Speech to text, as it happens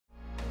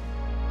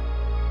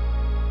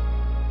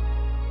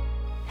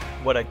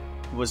what I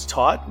was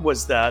taught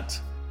was that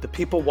the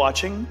people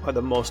watching are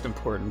the most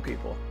important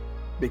people,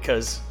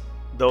 because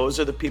those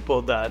are the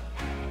people that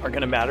are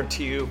going to matter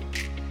to you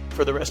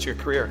for the rest of your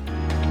career.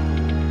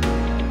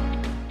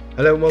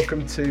 Hello and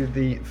welcome to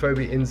the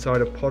Fobi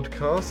Insider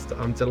podcast.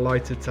 I'm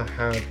delighted to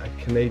have a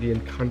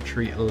Canadian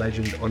country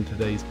legend on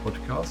today's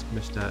podcast,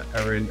 Mr.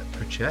 Aaron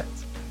Pritchett.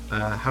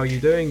 How are you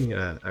doing,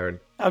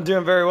 Aaron? I'm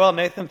doing very well,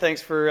 Nathan.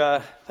 Thanks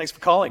for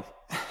calling.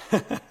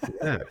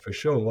 Yeah, for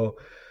sure. Well,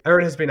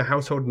 Aaron has been a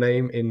household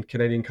name in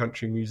Canadian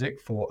country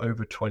music for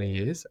over 20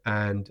 years,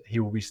 and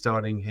he will be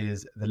starting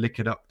the Lick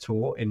It Up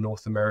tour in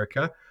North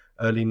America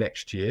early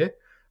next year,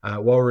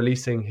 while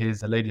releasing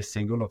his latest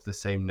single of the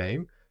same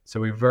name.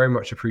 So we very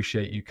much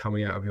appreciate you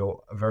coming out of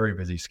your very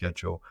busy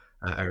schedule,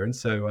 Aaron.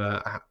 So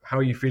how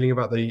are you feeling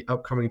about the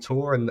upcoming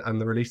tour and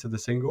the release of the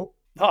single?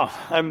 Oh,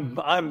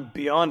 I'm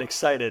beyond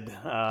excited.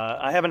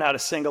 I haven't had a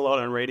single out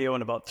on radio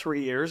in about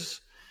 3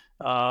 years.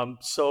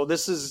 So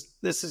this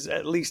is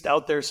at least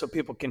out there so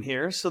people can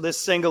hear. So this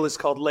single is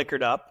called Lick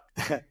It Up,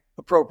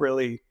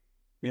 appropriately,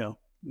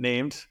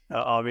 named,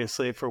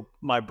 obviously for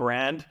my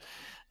brand.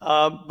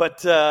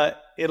 But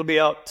it'll be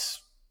out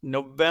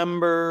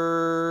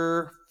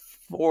November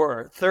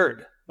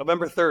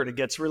 3rd. It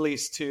gets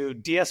released to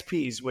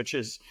DSPs, which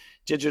is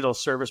digital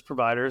service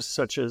providers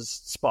such as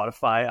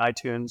Spotify,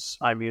 iTunes,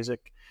 iMusic,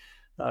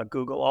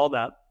 Google, all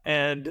that,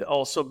 and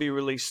also be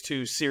released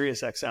to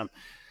SiriusXM.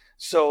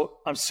 So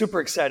I'm super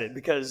excited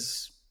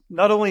because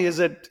not only has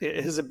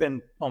it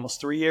been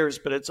almost 3 years,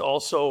 but it's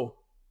also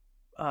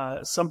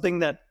something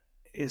that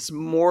is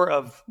more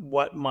of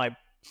what my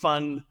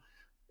fun,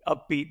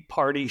 upbeat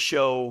party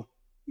show,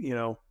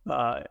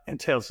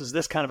 entails, is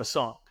this kind of a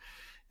song.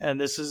 And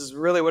this is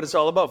really what it's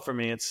all about for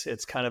me.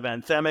 It's kind of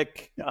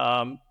anthemic,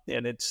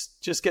 and it's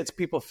just gets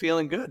people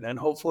feeling good. And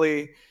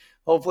hopefully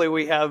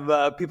we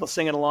have people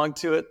singing along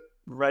to it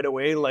right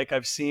away, like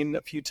I've seen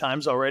a few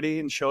times already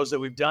in shows that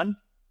we've done.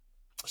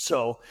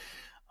 So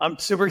I'm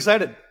super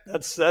excited.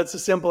 That's a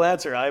simple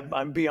answer.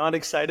 I'm beyond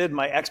excited.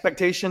 My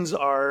expectations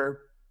are,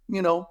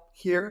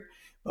 here,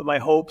 but my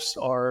hopes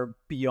are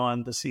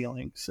beyond the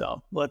ceiling.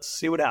 So let's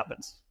see what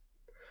happens.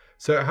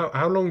 So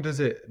how long does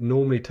it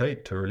normally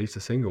take to release a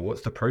single?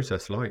 What's the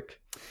process like?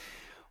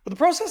 Well, the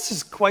process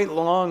is quite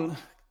long.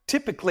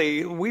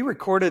 Typically, we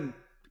recorded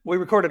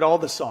all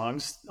the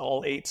songs,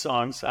 all 8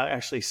 songs,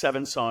 actually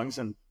 7 songs.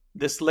 And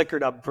this Lick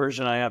It Up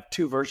version, I have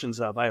 2 versions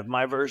of. I have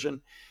my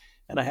version,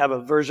 and I have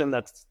a version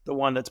that's the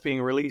one that's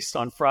being released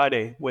on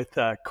Friday with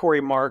Corey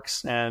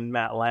Marks and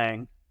Matt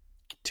Lang,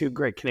 2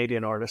 great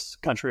Canadian artists,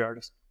 country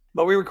artists.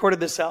 But we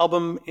recorded this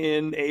album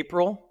in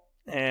April,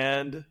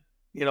 and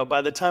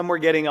by the time we're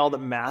getting all the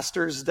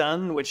masters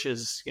done, which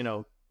is,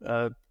 kind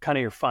of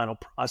your final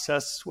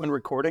process when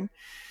recording,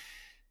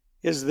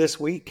 is this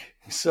week.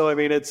 So,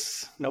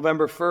 it's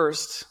November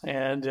 1st,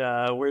 and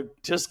we're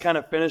just kind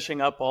of finishing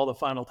up all the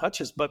final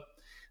touches. But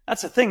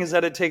that's the thing, is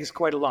that it takes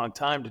quite a long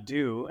time to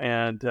do.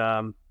 And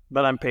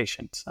but I'm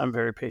patient. I'm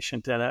very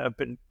patient, and I've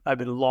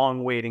been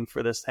long waiting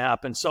for this to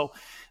happen. So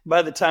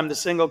by the time the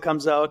single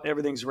comes out,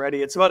 everything's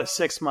ready. It's about a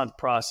 6-month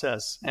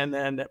process, and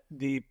then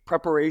the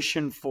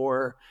preparation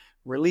for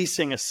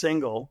releasing a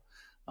single,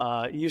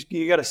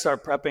 you got to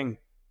start prepping,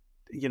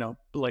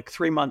 like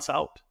 3 months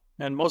out.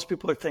 And most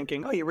people are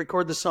thinking, oh, you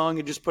record the song,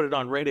 you just put it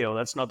on radio.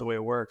 That's not the way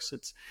it works.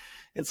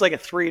 It's like a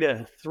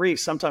 3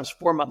 sometimes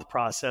 4-month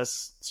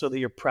process, so that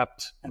you're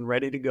prepped and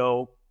ready to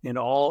go in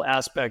all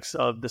aspects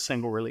of the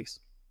single release.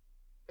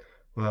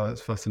 Wow,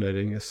 that's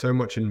fascinating. There's so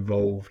much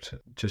involved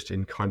just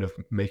in kind of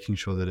making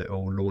sure that it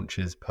all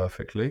launches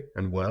perfectly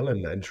and well,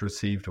 and it's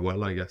received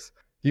well, I guess.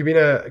 You've been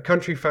a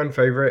country fan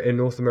favorite in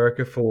North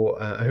America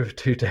for over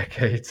 2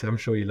 decades. I'm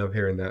sure you love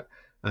hearing that,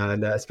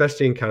 and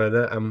especially in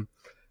Canada.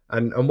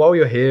 And while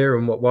you're here,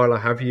 and while I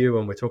have you,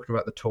 and we're talking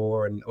about the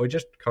tour, and we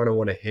just kind of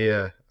want to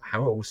hear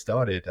how it all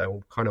started,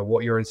 kind of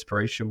what your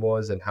inspiration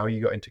was, and how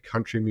you got into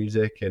country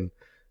music, and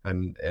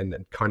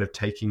kind of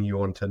taking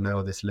you on to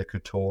now this liquor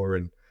tour,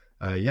 and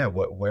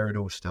where it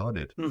all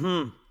started.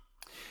 Mm-hmm.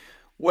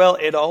 Well,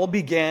 it all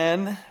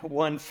began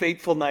one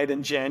fateful night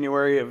in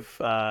January of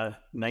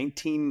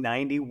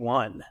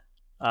 1991.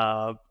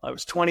 I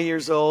was 20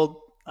 years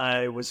old.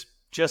 I was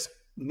just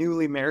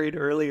newly married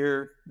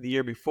earlier the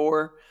year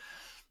before.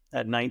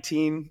 At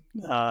 19,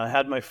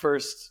 had my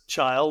first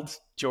child,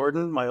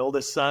 Jordan, my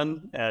oldest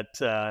son. I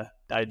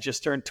had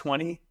just turned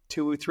 20,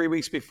 3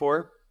 weeks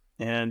before,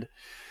 and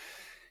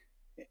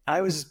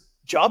I was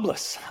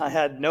jobless. I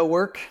had no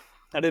work.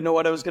 I didn't know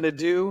what I was going to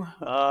do.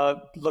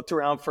 Looked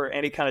around for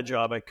any kind of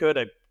job I could.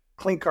 I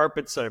cleaned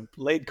carpets. I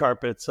laid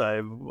carpets.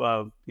 I,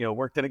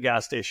 worked in a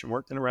gas station,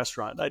 worked in a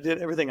restaurant. I did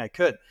everything I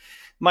could.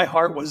 My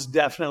heart was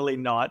definitely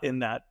not in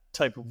that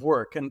type of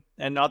work. And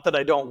not that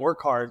I don't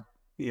work hard.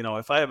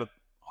 If I have a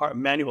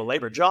manual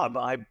labor job,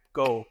 I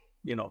go,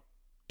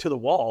 to the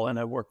wall and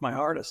I work my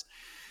hardest.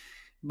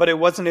 But it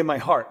wasn't in my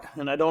heart.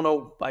 And I don't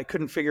know, I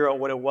couldn't figure out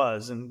what it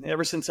was. And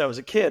ever since I was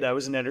a kid, I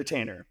was an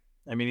entertainer.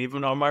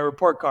 Even on my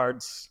report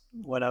cards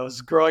when I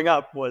was growing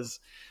up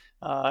was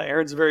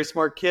Aaron's a very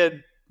smart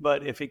kid,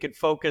 but if he could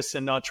focus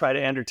and not try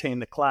to entertain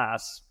the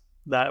class,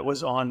 that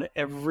was on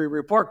every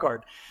report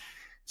card.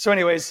 So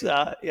anyways, in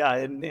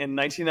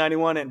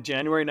 1991, in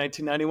January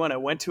 1991, I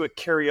went to a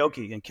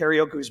karaoke, and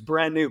karaoke was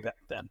brand new back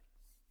then.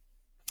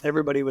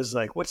 Everybody was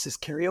like, what's this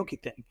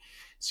karaoke thing?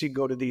 So you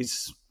go to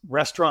these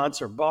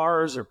restaurants or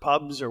bars or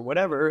pubs or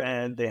whatever,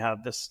 and they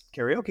have this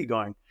karaoke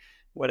going.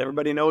 What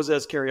everybody knows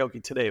as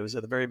karaoke today. It was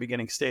at the very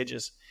beginning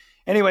stages.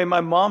 Anyway,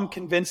 my mom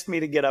convinced me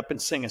to get up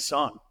and sing a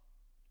song.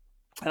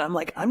 And I'm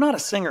like, I'm not a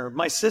singer.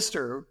 My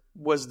sister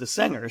was the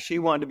singer. She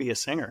wanted to be a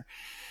singer.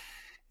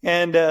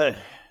 And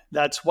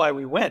that's why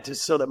we went,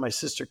 is so that my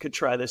sister could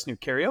try this new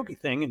karaoke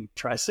thing and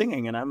try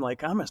singing. And I'm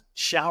like, I'm a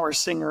shower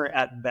singer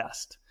at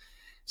best.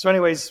 So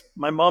anyways,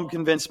 my mom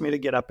convinced me to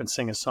get up and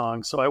sing a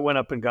song. So I went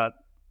up and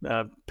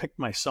picked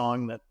my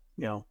song that,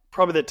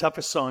 probably the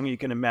toughest song you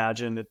can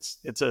imagine.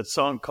 It's a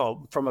song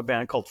from a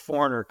band called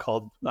Foreigner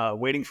called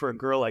Waiting for a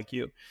Girl Like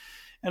You.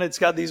 And it's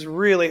got these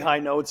really high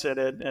notes in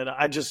it. And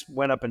I just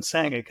went up and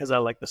sang it because I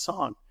like the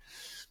song.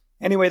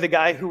 Anyway, the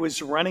guy who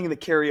was running the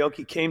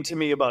karaoke came to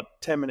me about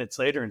 10 minutes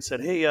later and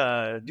said, hey,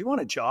 do you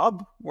want a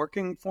job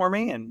working for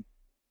me? And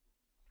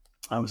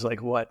I was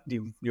like, what?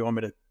 Do you want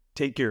me to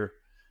take your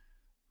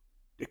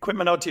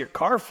equipment out to your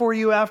car for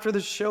you after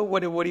the show?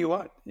 What do you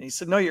want? And he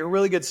said, no, you're a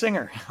really good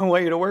singer. I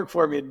want you to work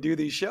for me and do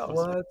these shows.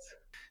 What?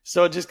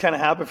 So it just kind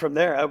of happened from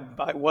there.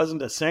 I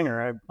wasn't a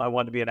singer. I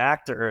wanted to be an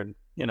actor and,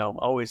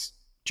 always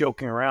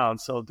joking around.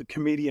 So the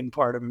comedian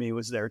part of me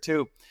was there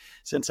too,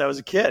 since I was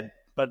a kid,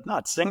 but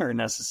not singer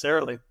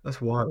necessarily.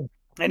 That's wild.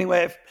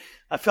 Anyway,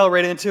 I fell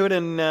right into it.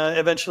 And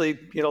eventually,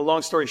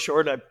 long story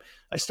short,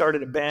 I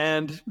started a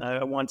band.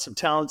 I won some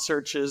talent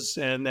searches,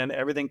 and then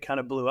everything kind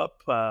of blew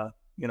up,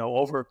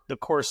 over the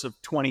course of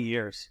 20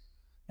 years.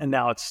 And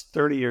now it's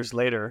 30 years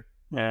later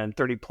and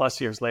 30 plus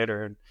years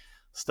later, and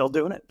still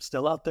doing it,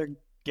 still out there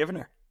giving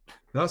her.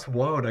 That's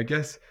wild. I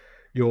guess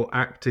your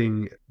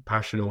acting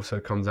passion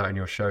also comes out in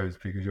your shows,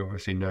 because you're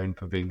obviously known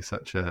for being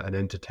such an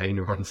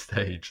entertainer on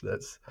stage.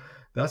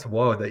 That's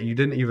wild that you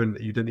didn't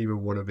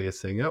even want to be a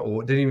singer,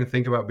 or didn't even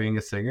think about being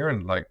a singer,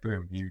 and like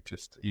boom, you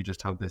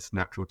just have this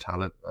natural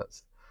talent.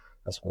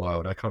 That's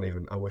wild.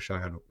 I wish I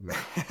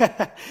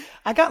had.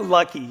 I got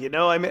lucky,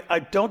 I mean, I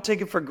don't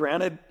take it for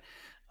granted.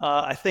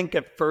 I think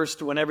at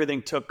first, when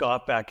everything took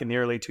off back in the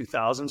early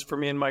 2000s for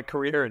me in my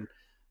career and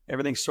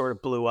everything sort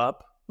of blew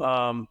up,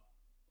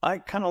 I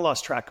kind of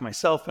lost track of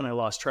myself, and I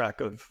lost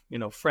track of,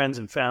 friends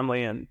and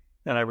family. And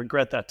I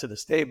regret that to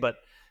this day, but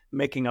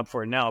making up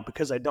for it now,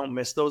 because I don't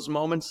miss those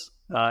moments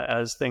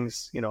as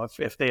things,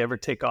 if they ever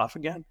take off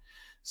again.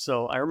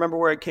 So I remember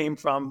where I came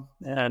from,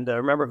 and I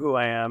remember who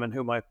I am and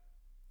who my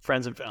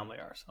friends and family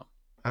are. So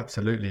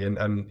absolutely.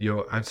 And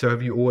so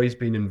have you always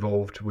been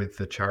involved with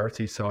the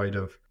charity side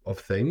of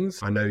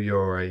things? I know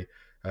you're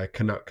a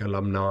Canuck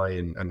alumni,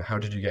 and how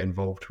did you get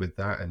involved with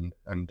that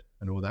and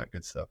all that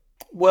good stuff?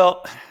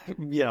 Well,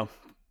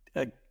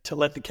 to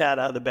let the cat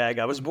out of the bag,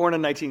 I was born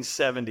in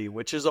 1970,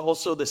 which is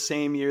also the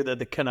same year that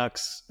the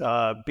Canucks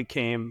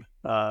became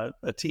a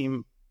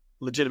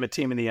legitimate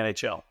team in the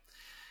NHL.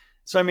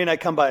 So, I mean, I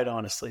come by it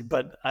honestly,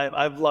 but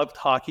I've loved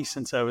hockey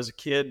since I was a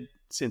kid.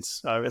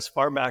 Since as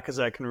far back as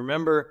I can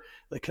remember,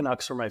 the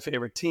Canucks were my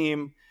favorite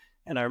team.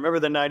 And I remember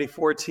the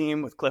 94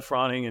 team with Cliff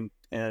Ronning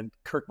and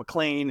Kirk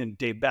McLean and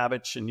Dave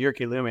Babich and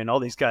Jyrki Lumme and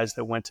all these guys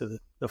that went to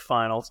the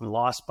finals and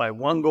lost by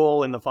 1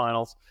 goal in the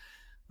finals,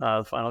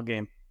 the final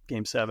game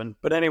 7.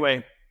 But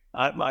anyway,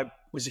 I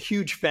was a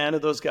huge fan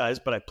of those guys,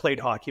 but I played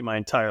hockey my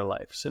entire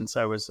life since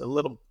I was a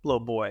little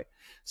boy.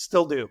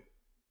 Still do.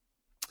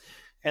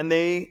 And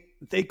they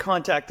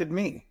contacted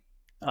me.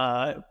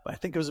 I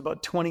think it was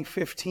about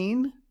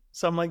 2015.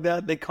 Something like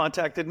that. They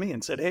contacted me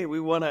and said, hey, we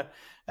want to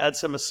add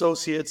some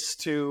associates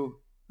to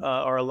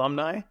our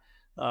alumni.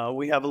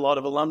 We have a lot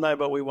of alumni,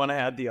 but we want to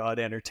add the odd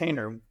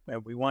entertainer,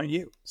 and we want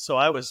you. So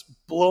I was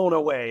blown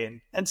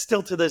away. And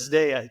still to this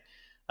day,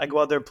 I go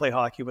out there and play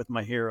hockey with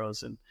my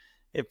heroes. And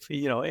if,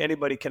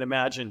 anybody can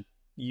imagine,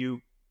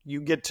 you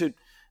get to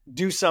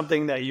do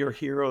something that your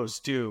heroes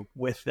do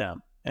with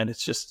them. And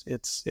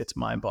it's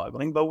mind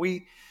boggling. But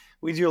we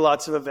do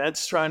lots of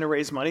events trying to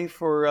raise money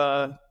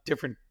for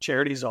different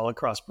charities all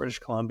across British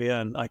Columbia,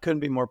 and I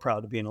couldn't be more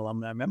proud to be an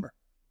alumni member.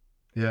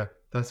 Yeah,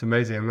 that's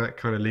amazing. And that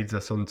kind of leads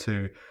us on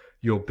to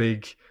your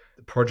big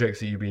projects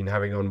that you've been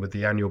having on with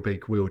the annual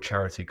Big Wheel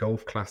Charity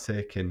Golf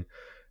Classic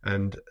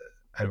and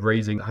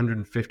raising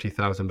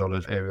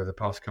 $150,000 over the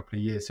past couple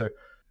of years. So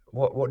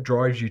what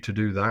drives you to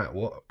do that?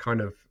 What kind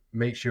of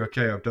makes you,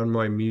 okay, I've done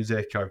my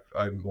music,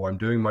 I'm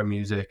doing my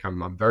music,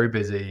 I'm very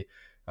busy,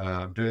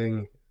 I'm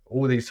doing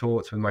all these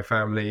sorts with my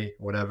family,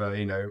 whatever,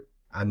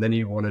 and then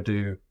you want to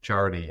do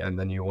charity, and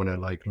then you want to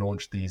like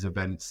launch these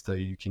events so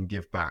you can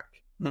give back.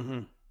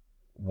 Mm-hmm.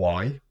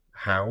 Why?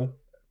 How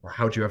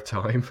do you have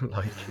time?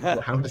 Like,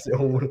 how does it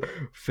all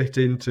fit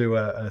into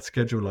a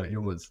schedule like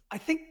yours? I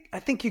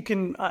think you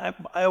can, I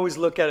always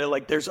look at it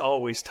like there's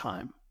always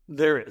time.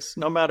 There is,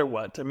 no matter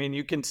what. I mean,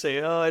 you can say,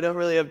 oh, I don't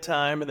really have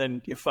time. And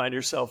then you find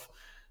yourself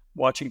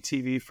watching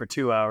TV for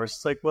 2 hours.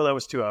 It's like, well, that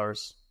was 2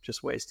 hours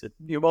just wasted.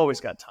 You've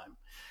always got time.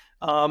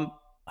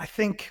 I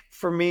think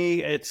for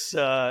me, it's,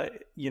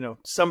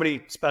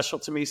 somebody special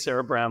to me,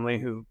 Sarah Bramley,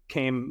 who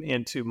came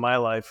into my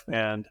life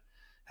and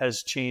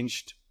has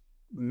changed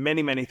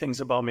many, many things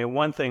about me.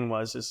 One thing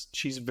is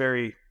she's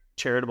very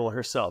charitable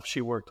herself.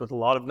 She worked with a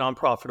lot of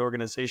nonprofit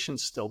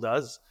organizations, still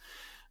does.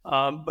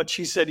 But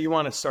she said, "You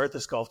want to start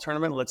this golf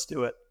tournament? Let's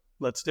do it.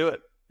 Let's do it."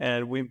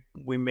 And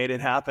we made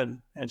it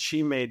happen. And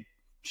she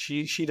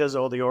does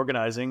all the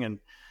organizing, and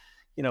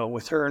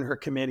with her and her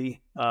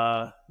committee,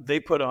 they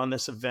put on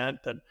this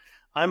event that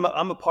I'm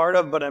a part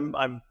of, but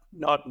I'm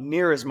not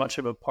near as much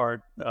of a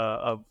part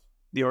of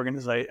the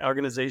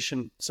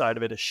organization side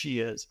of it as she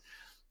is.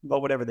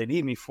 But whatever they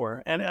need me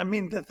for, and I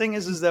mean the thing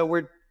is that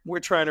we're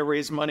trying to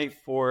raise money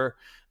for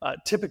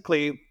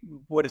typically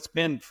what it's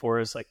been for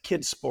is like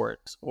kids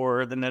sports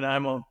or the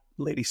Nanaimo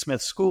Lady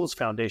Smith Schools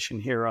Foundation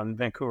here on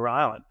Vancouver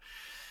Island.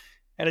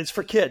 And it's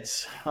for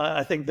kids.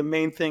 I think the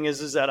main thing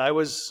is that I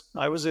was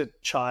a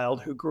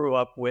child who grew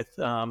up with,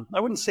 I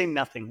wouldn't say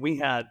nothing. We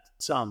had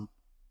some,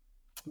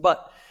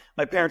 but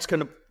my parents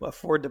couldn't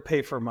afford to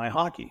pay for my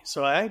hockey.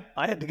 So I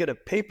had to get a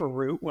paper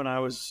route when I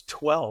was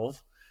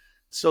 12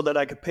 so that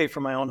I could pay for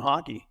my own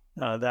hockey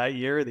that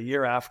year, the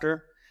year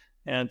after.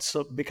 And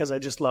so because I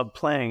just loved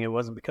playing, it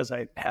wasn't because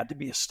I had to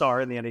be a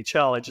star in the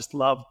NHL. I just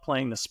loved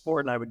playing the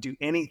sport, and I would do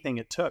anything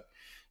it took.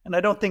 And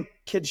I don't think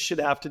kids should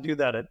have to do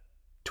that at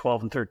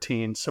 12 and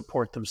 13,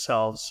 support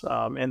themselves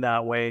in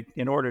that way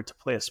in order to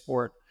play a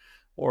sport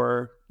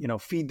or,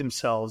 feed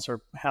themselves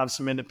or have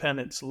some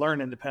independence,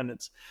 learn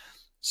independence.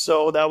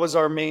 So that was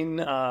our main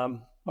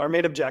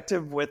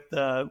objective with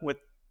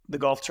the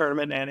golf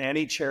tournament, and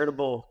any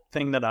charitable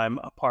thing that I'm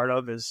a part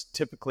of is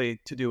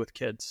typically to do with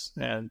kids.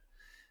 And,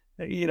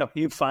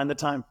 you find the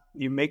time,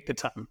 you make the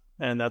time,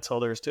 and that's all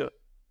there is to it.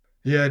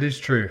 Yeah, it is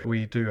true.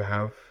 We do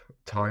have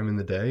time in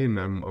the day,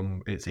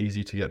 and it's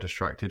easy to get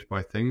distracted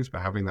by things,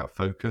 but having that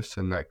focus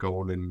and that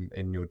goal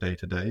in your day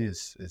to day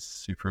is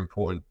super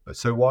important.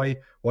 So why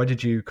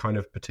did you kind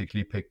of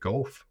particularly pick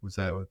golf? Was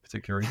there a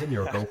particular reason?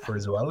 You're a golfer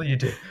as well. You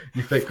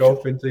fit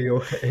golf into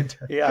your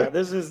Yeah,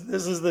 this is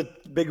the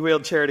Big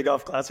Wheel Charity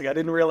Golf Classic. I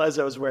didn't realize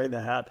I was wearing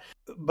the hat,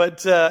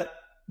 but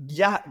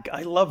yeah,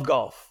 I love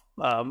golf.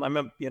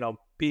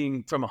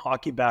 Being from a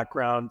hockey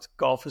background,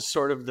 golf is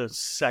sort of the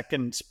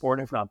second sport,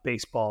 if not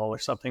baseball or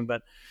something.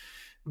 But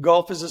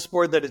golf is a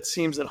sport that it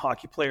seems that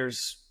hockey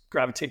players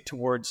gravitate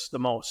towards the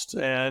most.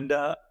 And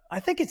I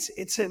think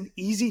it's an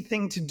easy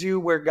thing to do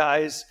where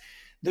guys,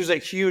 there's a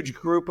huge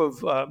group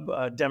of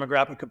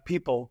demographic of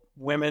people,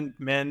 women,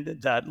 men,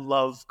 that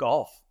love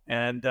golf.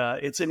 And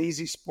it's an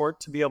easy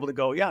sport to be able to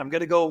go, yeah, I'm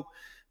going to go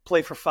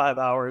play for 5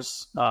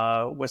 hours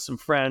with some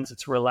friends.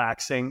 It's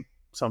relaxing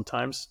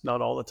sometimes,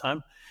 not all the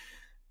time.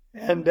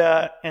 And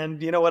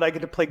you know what? I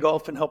get to play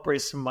golf and help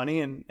raise some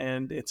money,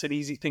 and it's an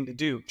easy thing to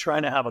do.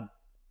 Trying to have a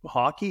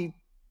hockey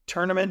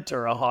tournament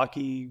or a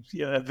hockey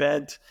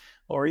event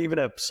or even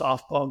a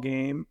softball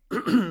game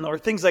or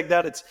things like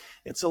that,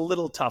 it's a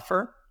little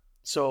tougher.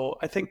 So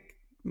I think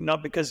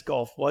not because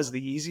golf was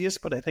the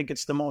easiest, but I think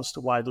it's the most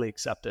widely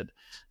accepted.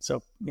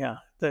 So yeah,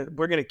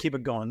 we're going to keep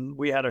it going.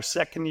 We had our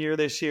second year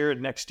this year,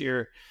 and next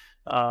year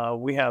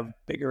we have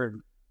bigger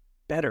and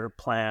better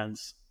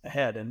plans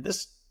ahead. And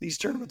these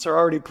tournaments are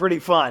already pretty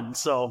fun.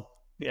 So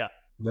yeah.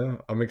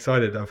 No, I'm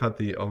excited. I've had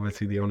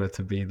obviously the honor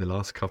to be the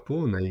last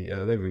couple, and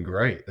they've been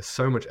great. There's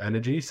so much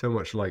energy, so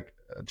much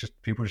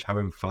just people just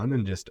having fun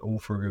and just all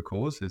for a good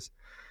cause. It's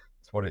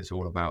what it's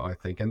all about, I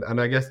think. And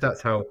I guess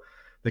that's how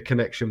the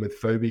connection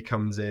with Fobi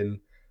comes in,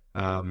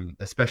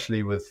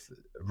 especially with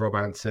Rob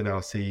Anson,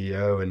 our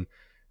CEO,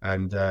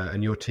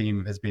 and your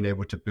team has been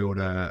able to build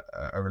a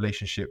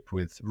relationship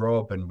with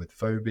Rob and with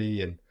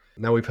Fobi. And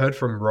now we've heard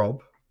from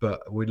Rob,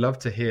 but we'd love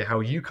to hear how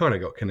you kind of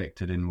got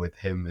connected in with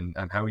him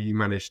and how you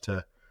managed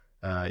to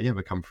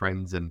become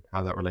friends and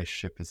how that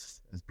relationship has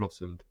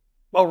blossomed.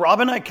 Well, Rob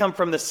and I come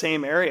from the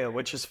same area,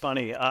 which is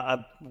funny.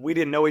 We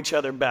didn't know each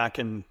other back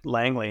in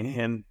Langley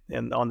and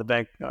on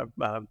the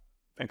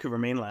Vancouver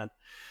mainland,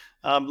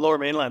 lower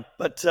mainland.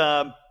 But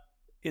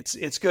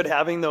it's good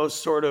having those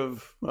sort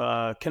of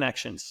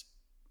connections,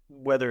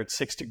 whether it's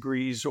 6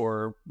 degrees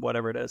or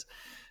whatever it is.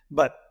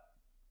 But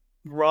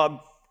Rob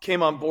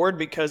came on board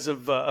because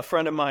of a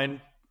friend of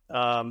mine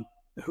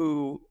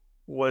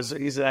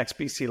he's an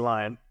ex-BC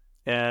Lion,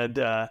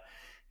 and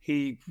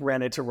he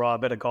ran into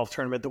Rob at a golf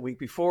tournament the week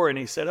before, and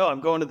he said, "Oh,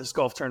 I'm going to this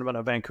golf tournament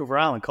on Vancouver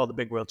Island called the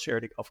Big Wheel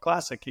Charity Golf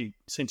Classic.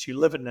 Since you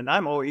live in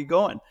Nanaimo, where are you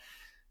going?"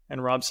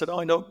 And Rob said, "Oh,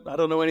 I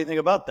don't know anything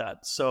about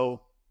that."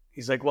 So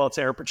he's like, "Well, it's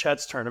Aaron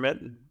Pritchett's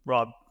tournament." And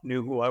Rob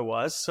knew who I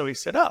was, so he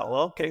said, "Oh,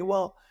 well, okay,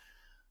 well,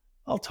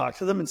 I'll talk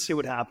to them and see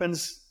what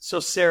happens." So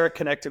Sarah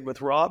connected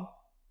with Rob,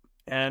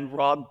 and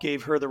Rob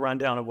gave her the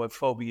rundown of what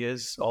Fobi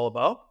is all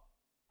about.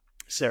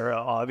 Sarah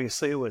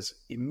obviously was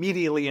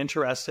immediately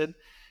interested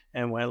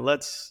and went,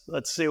 let's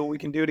see what we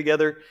can do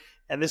together.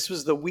 And this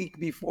was the week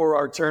before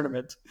our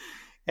tournament.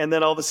 And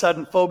then all of a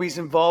sudden Fobi's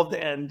involved,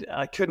 and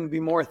I couldn't be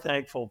more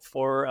thankful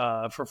for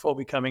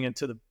Fobi coming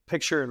into the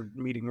picture and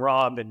meeting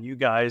Rob and you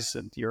guys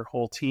and your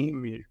whole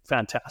team. You're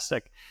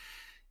fantastic.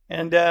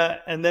 And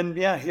then,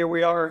 yeah, here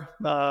we are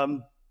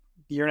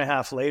year and a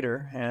half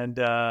later, and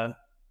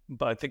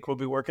but I think we'll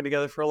be working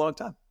together for a long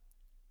time.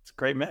 It's a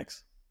great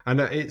mix. And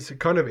it's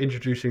kind of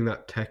introducing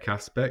that tech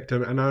aspect,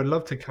 and I'd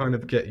love to kind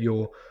of get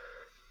your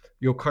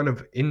kind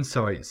of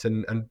insights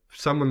and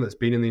someone that's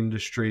been in the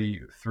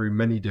industry through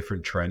many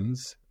different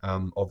trends.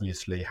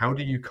 Obviously, how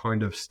do you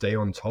kind of stay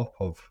on top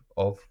of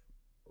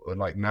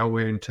like, now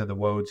we're into the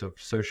worlds of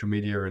social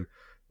media and,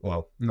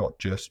 well, not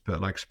just, but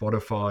like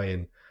Spotify,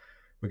 and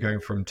we're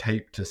going from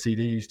tape to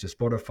CDs to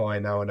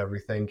Spotify now and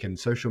everything, and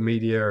social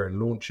media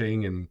and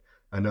launching and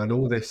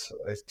all this.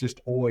 It's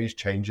just always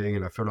changing,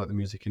 and I feel like the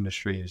music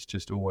industry is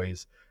just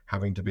always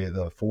having to be at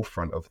the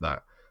forefront of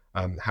that.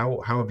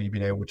 How have you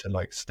been able to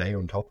like stay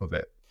on top of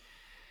it?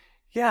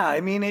 Yeah,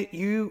 I mean,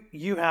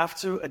 you have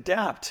to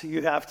adapt.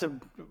 You have to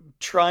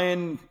try,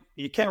 and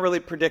you can't really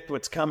predict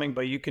what's coming,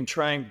 but you can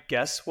try and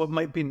guess what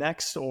might be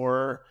next,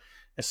 or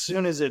as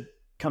soon as it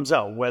comes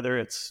out, whether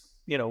it's,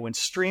 when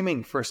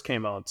streaming first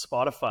came out,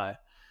 Spotify,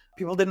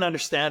 people didn't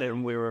understand it,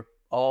 and we were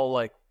all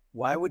like,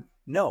 why would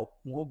no?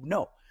 Well,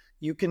 no.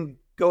 You can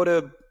go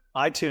to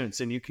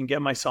iTunes and you can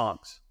get my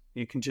songs.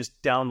 You can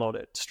just download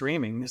it.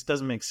 Streaming, this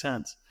doesn't make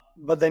sense.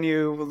 But then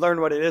you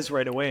learn what it is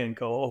right away and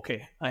go,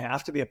 okay, I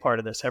have to be a part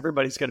of this.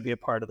 Everybody's got to be a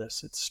part of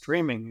this. It's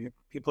streaming.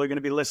 People are going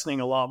to be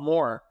listening a lot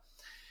more.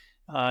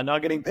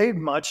 Not getting paid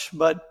much,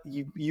 but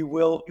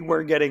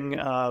we're getting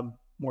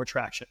more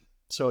traction.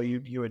 So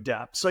you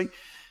adapt. So,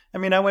 I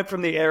mean, I went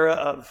from the era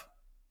of,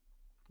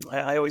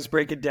 I always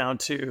break it down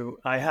to,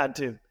 I had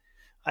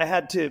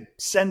to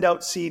send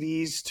out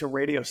CDs to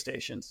radio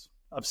stations,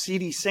 of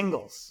CD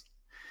singles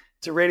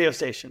to radio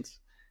stations.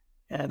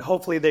 And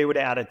hopefully they would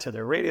add it to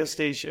their radio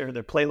station or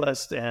their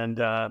playlist and,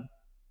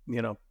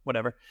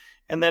 whatever.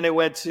 And then it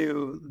went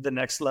to the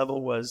next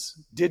level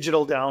was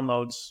digital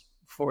downloads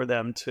for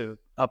them to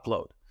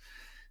upload.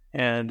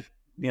 And,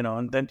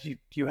 and then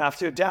you have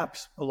to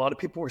adapt. A lot of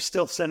people were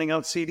still sending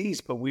out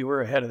CDs, but we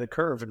were ahead of the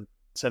curve and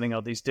sending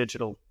out these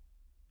digital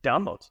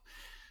downloads.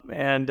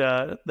 And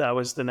that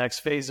was the next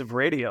phase of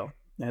radio.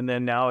 And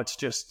then now it's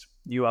just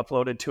you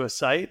upload it to a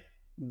site,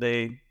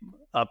 they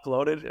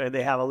upload it, or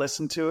they have a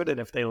listen to it, and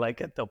if they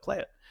like it, they'll play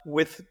it.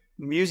 With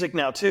music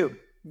now too,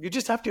 you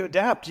just have to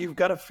adapt. You've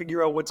got to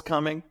figure out what's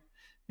coming.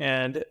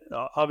 And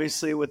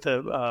obviously with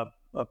a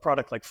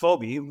product like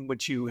Fobi,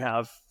 which you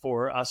have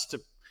for us to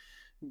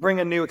bring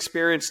a new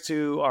experience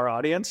to our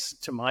audience,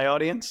 to my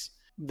audience,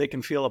 they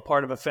can feel a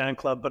part of a fan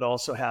club, but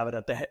also have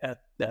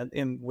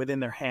it within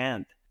their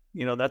hand.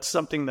 That's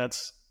something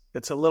that's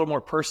a little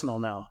more personal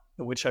now,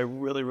 which I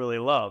really, really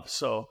love.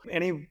 So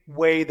any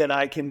way that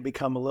I can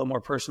become a little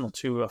more personal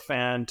to a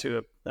fan,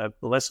 to a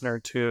listener,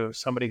 to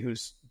somebody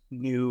who's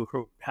new,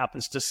 who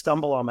happens to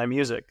stumble on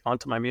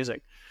onto my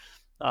music,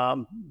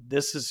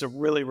 this is a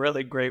really,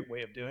 really great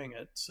way of doing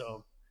it.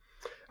 So.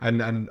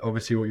 And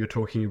obviously what you're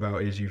talking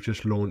about is you've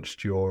just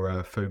launched your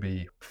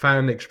Fobi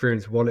fan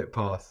experience wallet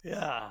pass.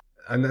 Yeah.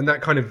 And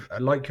that kind of,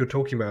 like you're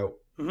talking about,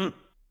 mm-hmm.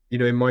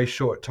 In my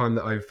short time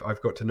that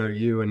I've got to know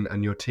you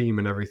and your team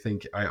and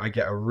everything, I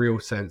get a real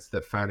sense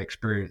that fan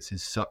experience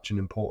is such an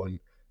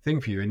important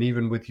thing for you. And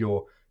even with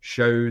your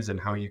shows and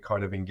how you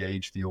kind of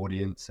engage the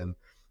audience and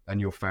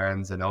your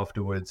fans and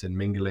afterwards and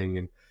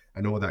mingling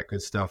and all that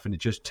good stuff. And it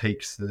just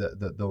takes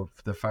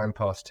the fan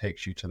pass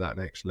takes you to that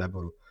next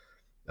level,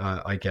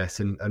 I guess.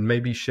 And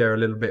maybe share a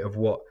little bit of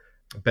what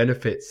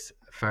benefits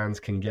fans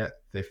can get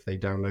if they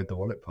download the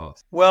wallet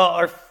pass. Well,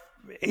 our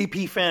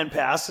AP Fan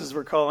Pass, as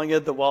we're calling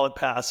it, the wallet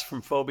pass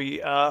from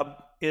Fobi,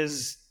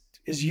 is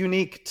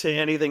unique to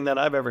anything that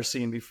I've ever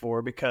seen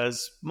before,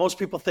 because most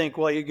people think,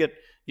 well,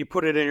 you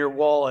put it in your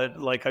wallet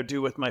like I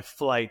do with my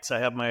flights. I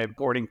have my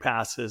boarding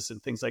passes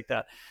and things like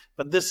that.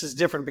 But this is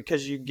different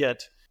because you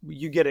get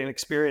an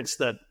experience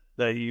that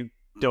you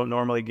don't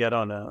normally get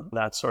on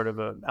that sort of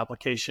a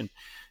application.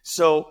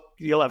 So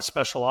you'll have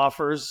special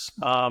offers.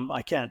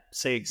 I can't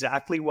say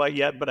exactly what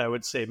yet, but I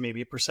would say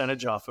maybe a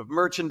percentage off of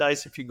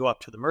merchandise. If you go up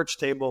to the merch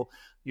table,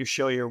 you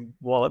show your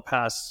wallet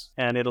pass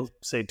and it'll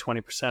say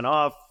 20%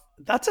 off.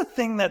 That's a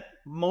thing that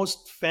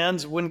most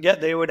fans wouldn't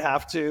get.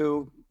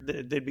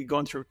 They'd be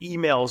going through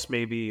emails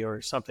maybe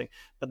or something,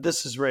 but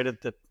this is right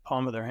at the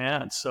palm of their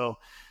hand. So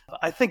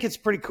I think it's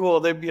pretty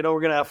cool. We're going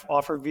to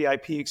offer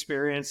VIP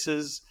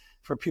experiences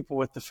for people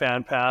with the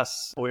fan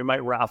pass. We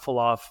might raffle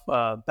off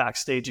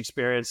backstage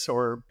experience,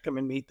 or come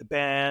and meet the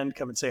band,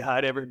 come and say hi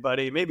to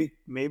everybody.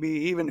 Maybe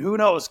even, who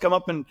knows, come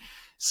up and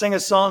sing a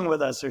song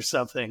with us or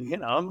something.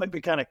 It might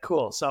be kind of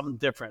cool, something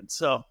different.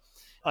 So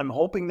I'm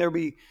hoping there'll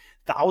be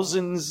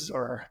thousands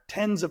or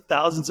tens of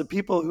thousands of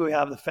people who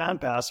have the fan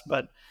pass,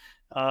 but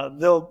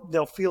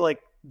they'll feel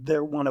like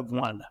they're one of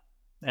one.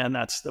 And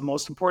that's the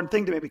most important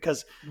thing to me,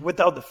 because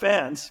without the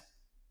fans,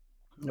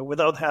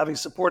 without having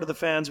support of the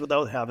fans,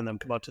 without having them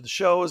come out to the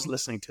shows,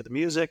 listening to the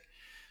music,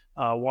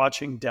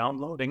 watching,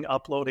 downloading,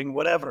 uploading,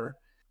 whatever,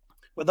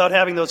 without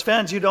having those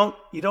fans, you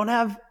don't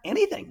have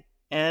anything.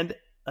 And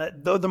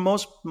they're the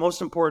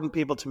most important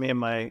people to me in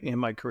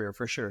my career,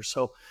 for sure.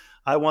 So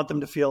I want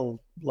them to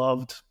feel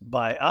loved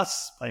by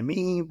us, by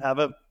me, have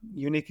a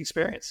unique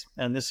experience.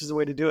 And this is the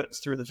way to do it. It's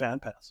through the fan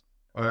pass.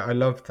 I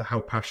love how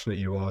passionate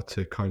you are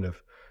to kind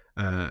of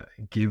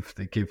give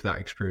that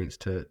experience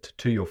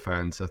to your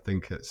fans. I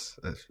think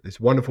it's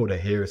wonderful to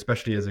hear,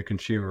 especially as a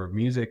consumer of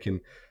music,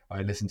 and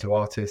I listen to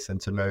artists,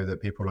 and to know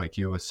that people like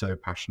you are so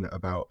passionate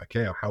about,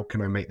 okay, how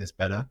can I make this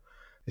better?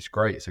 It's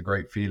great. It's a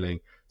great feeling.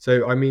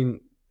 So, I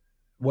mean,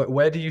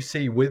 where do you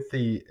see, with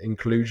the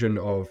inclusion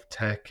of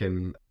tech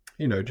and,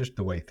 you know, just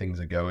the way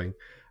things are going,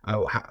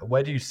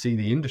 where do you see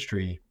the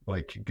industry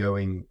like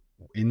going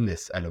in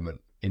this element,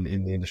 in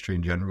the industry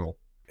in general?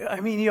 I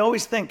mean, you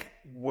always think,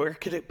 where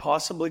could it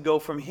possibly go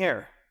from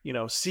here? You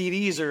know,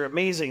 CDs are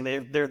amazing.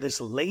 They're this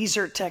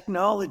laser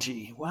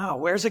technology. Wow,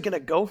 where's it going to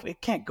go?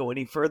 It can't go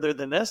any further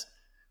than this.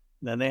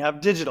 Then they have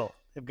digital.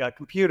 They've got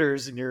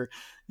computers, and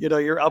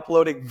you're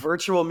uploading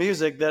virtual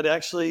music that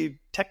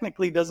actually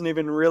technically doesn't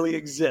even really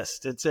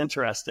exist. It's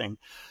interesting.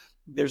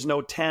 There's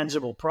no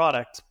tangible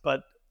product,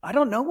 but I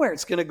don't know where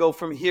it's going to go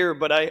from here.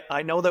 But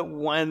I know that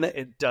when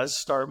it does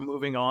start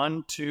moving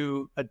on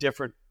to a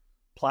different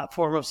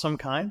platform of some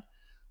kind,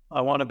 I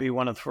want to be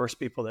one of the first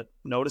people that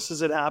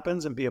notices it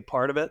happens and be a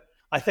part of it.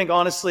 I think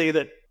honestly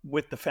that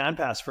with the Fan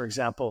Pass, for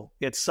example,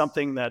 it's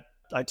something that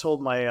I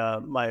told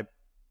my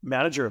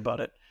manager about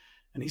it,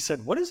 and he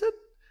said, "What is it?"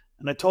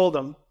 And I told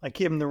him, I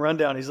gave him the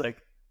rundown. He's like,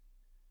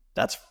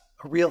 "That's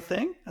a real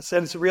thing?" I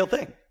said, "It's a real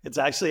thing. It's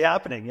actually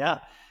happening." Yeah.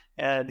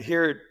 And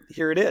here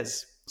it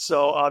is.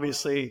 So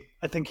obviously,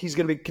 I think he's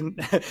going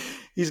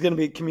to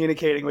be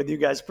communicating with you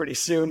guys pretty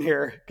soon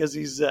here, because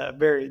he's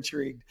very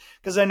intrigued.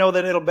 Because I know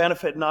that it'll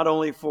benefit not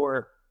only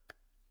for,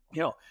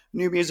 you know,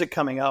 new music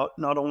coming out,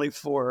 not only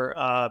for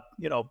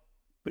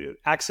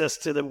access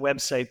to the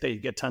website that you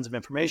get tons of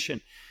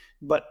information,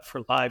 but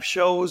for live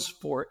shows,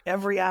 for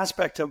every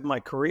aspect of my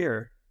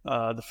career.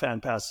 The Fan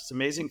Pass is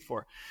amazing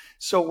for.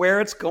 So where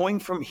it's going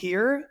from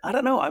here, I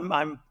don't know.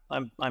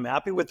 I'm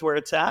happy with where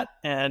it's at,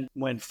 and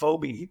when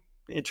Fobi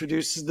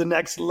introduces the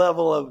next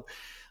level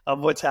of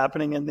what's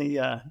happening in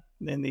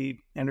the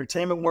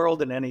entertainment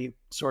world and any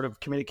sort of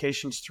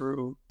communications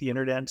through the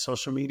internet,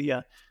 social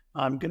media,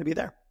 I'm going to be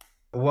there.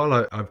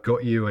 While I've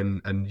got you,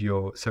 and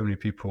so many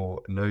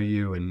people know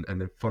you and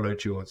have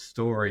followed your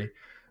story,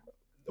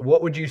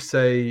 what would you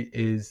say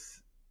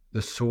is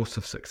the source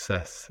of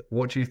success?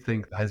 What do you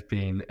think has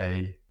been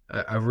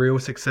a real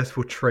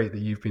successful trait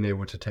that you've been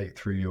able to take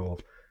through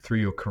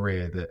your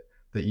career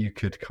that you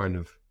could kind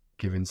of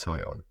give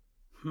insight on?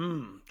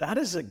 That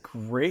is a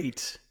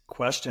great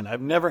question.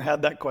 I've never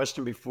had that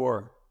question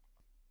before.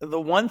 The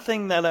one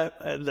thing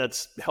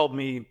that's helped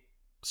me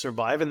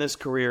survive in this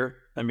career,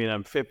 I mean,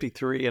 I'm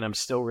 53 and I'm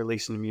still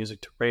releasing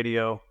music to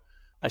radio.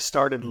 I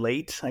started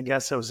late. I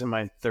guess I was in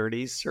my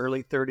 30s,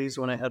 early 30s,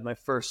 when I had my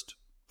first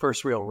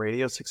real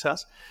radio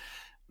success.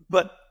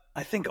 But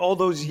I think all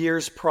those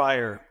years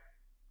prior,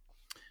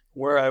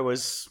 where I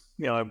was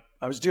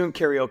doing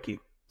karaoke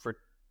for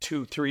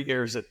 2-3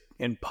 years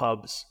in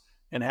pubs,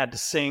 and had to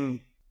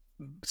sing.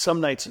 Some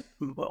nights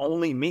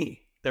only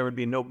me. There would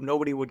be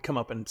nobody would come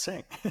up and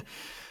sing.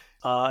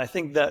 I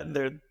think that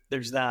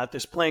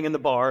there's playing in the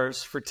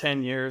bars for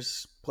 10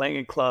 years, playing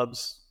in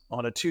clubs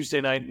on a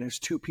Tuesday night, and there's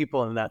 2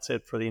 people, and that's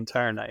it for the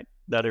entire night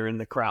that are in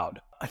the crowd.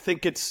 I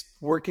think it's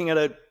working at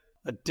a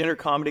dinner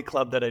comedy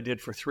club that I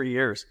did for 3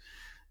 years,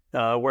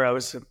 where I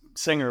was a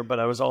singer, but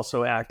I was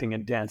also acting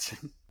and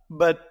dancing.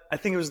 But I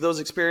think it was those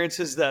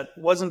experiences that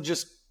wasn't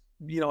just,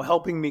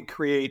 helping me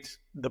create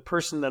the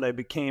person that I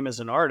became as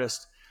an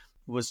artist.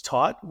 Was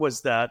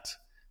that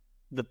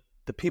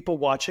the people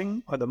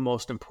watching are the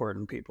most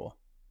important people,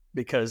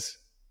 because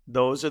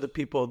those are the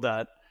people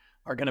that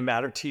are going to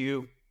matter to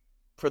you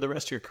for the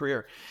rest of your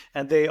career.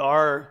 And they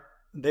are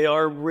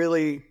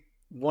really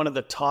one of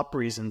the top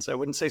reasons. I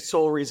wouldn't say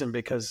sole reason,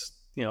 because,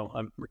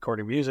 I'm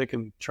recording music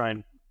and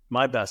trying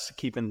my best to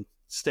keep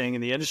staying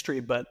in the industry,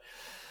 but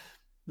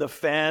the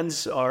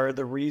fans are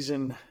the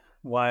reason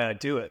why I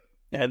do it.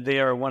 And they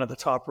are one of the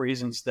top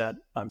reasons that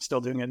I'm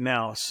still doing it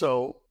now.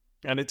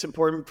 And it's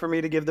important for me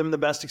to give them the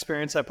best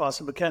experience I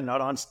possibly can,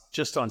 not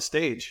just on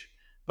stage,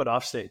 but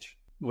off stage,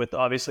 with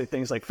obviously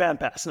things like Fan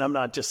Pass. And I'm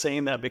not just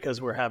saying that because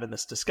we're having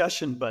this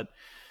discussion, but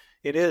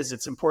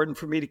it's important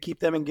for me to keep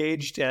them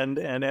engaged and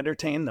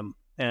entertain them.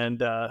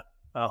 And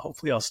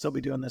hopefully I'll still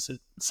be doing this at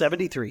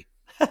 73.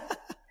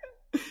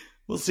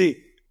 We'll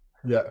see.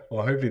 Yeah,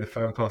 well, hopefully the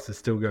Fan Pass is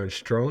still going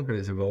strong and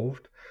it's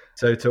evolved.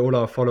 So to all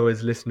our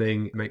followers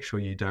listening, make sure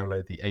you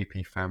download the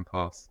AP Fan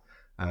Pass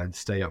and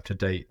stay up to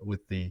date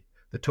with the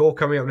tour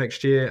coming up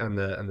next year and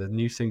the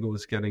new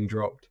singles getting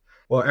dropped.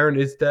 Well, Aaron,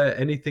 is there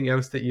anything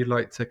else that you'd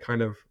like to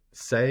kind of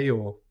say?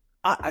 Or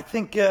I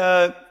think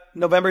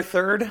November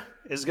 3rd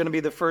is going to be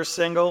the first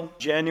single.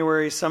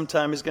 January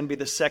sometime is going to be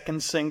the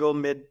second single,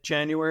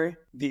 mid-January.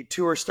 The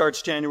tour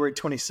starts January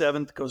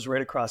 27th, goes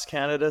right across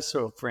Canada.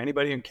 So for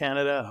anybody in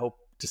Canada, I hope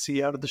to see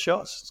you out at the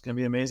shows. It's going to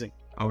be amazing.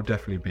 I'll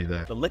definitely be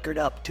there. The Liquored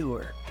Up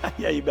tour.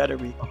 Yeah, you better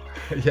be.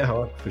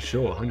 Yeah, for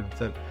sure,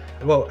 100%.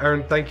 Well,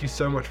 Aaron, thank you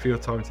so much for your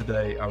time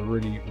today.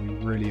 We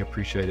really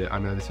appreciate it. I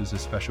know this was a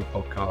special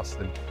podcast,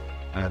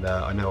 and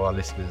I know our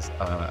listeners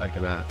are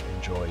going to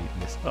enjoy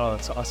listening. Oh,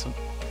 that's awesome.